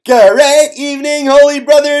Great evening, holy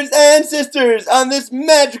brothers and sisters! On this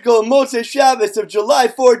magical Motzei Shabbos of July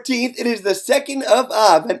 14th, it is the 2nd of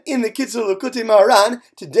Av, and in the Kitzur Likutei Moharan,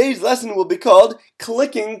 today's lesson will be called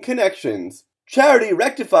Clicking Connections. Charity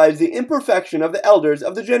rectifies the imperfection of the elders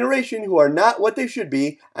of the generation who are not what they should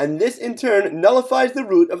be, and this in turn nullifies the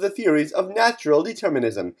root of the theories of natural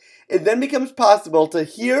determinism. It then becomes possible to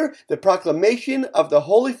hear the proclamation of the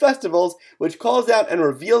holy festivals, which calls out and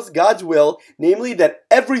reveals God's will, namely that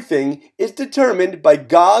everything is determined by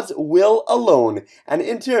God's will alone, and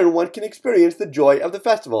in turn one can experience the joy of the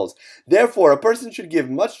festivals. Therefore, a person should give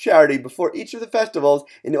much charity before each of the festivals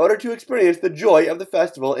in order to experience the joy of the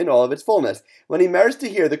festival in all of its fullness. When he merits to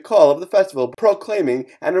hear the call of the festival proclaiming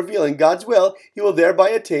and revealing God's will, he will thereby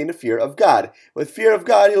attain a fear of God. With fear of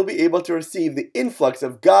God, he will be able to receive the influx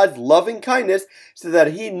of God's loving kindness so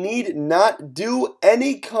that he need not do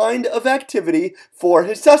any kind of activity for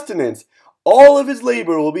his sustenance. All of his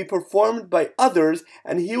labor will be performed by others,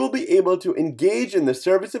 and he will be able to engage in the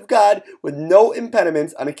service of God with no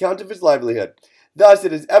impediments on account of his livelihood. Thus,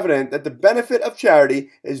 it is evident that the benefit of charity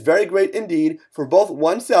is very great indeed for both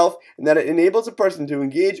oneself, and that it enables a person to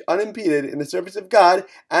engage unimpeded in the service of God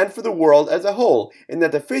and for the world as a whole, and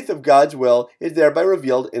that the faith of God's will is thereby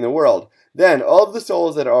revealed in the world. Then, all of the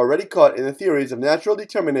souls that are already caught in the theories of natural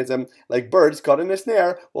determinism, like birds caught in a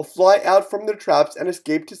snare, will fly out from their traps and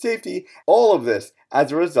escape to safety, all of this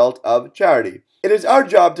as a result of charity. It is our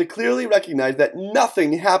job to clearly recognize that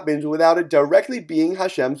nothing happens without it directly being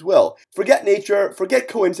Hashem's will. Forget nature, forget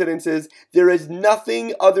coincidences, there is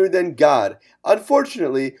nothing other than God.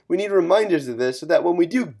 Unfortunately, we need reminders of this so that when we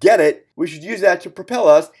do get it, we should use that to propel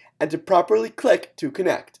us and to properly click to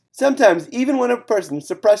connect. Sometimes, even when a person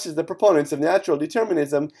suppresses the proponents of natural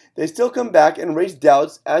determinism, they still come back and raise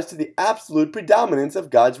doubts as to the absolute predominance of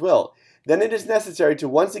God's will. Then it is necessary to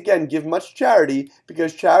once again give much charity,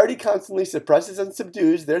 because charity constantly suppresses and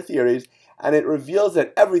subdues their theories, and it reveals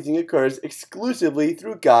that everything occurs exclusively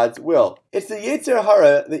through God's will. It's the Yetzer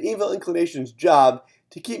Hara, the evil inclination's job,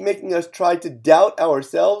 to keep making us try to doubt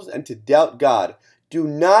ourselves and to doubt God. Do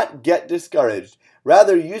not get discouraged.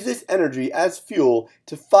 Rather, use this energy as fuel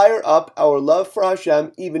to fire up our love for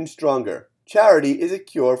Hashem even stronger. Charity is a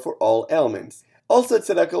cure for all ailments. Also,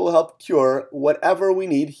 tzedakah will help cure whatever we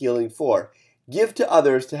need healing for. Give to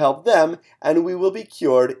others to help them, and we will be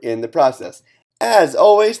cured in the process. As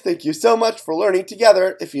always, thank you so much for learning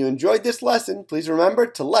together. If you enjoyed this lesson, please remember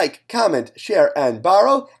to like, comment, share, and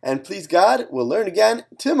borrow. And please God, we'll learn again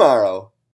tomorrow.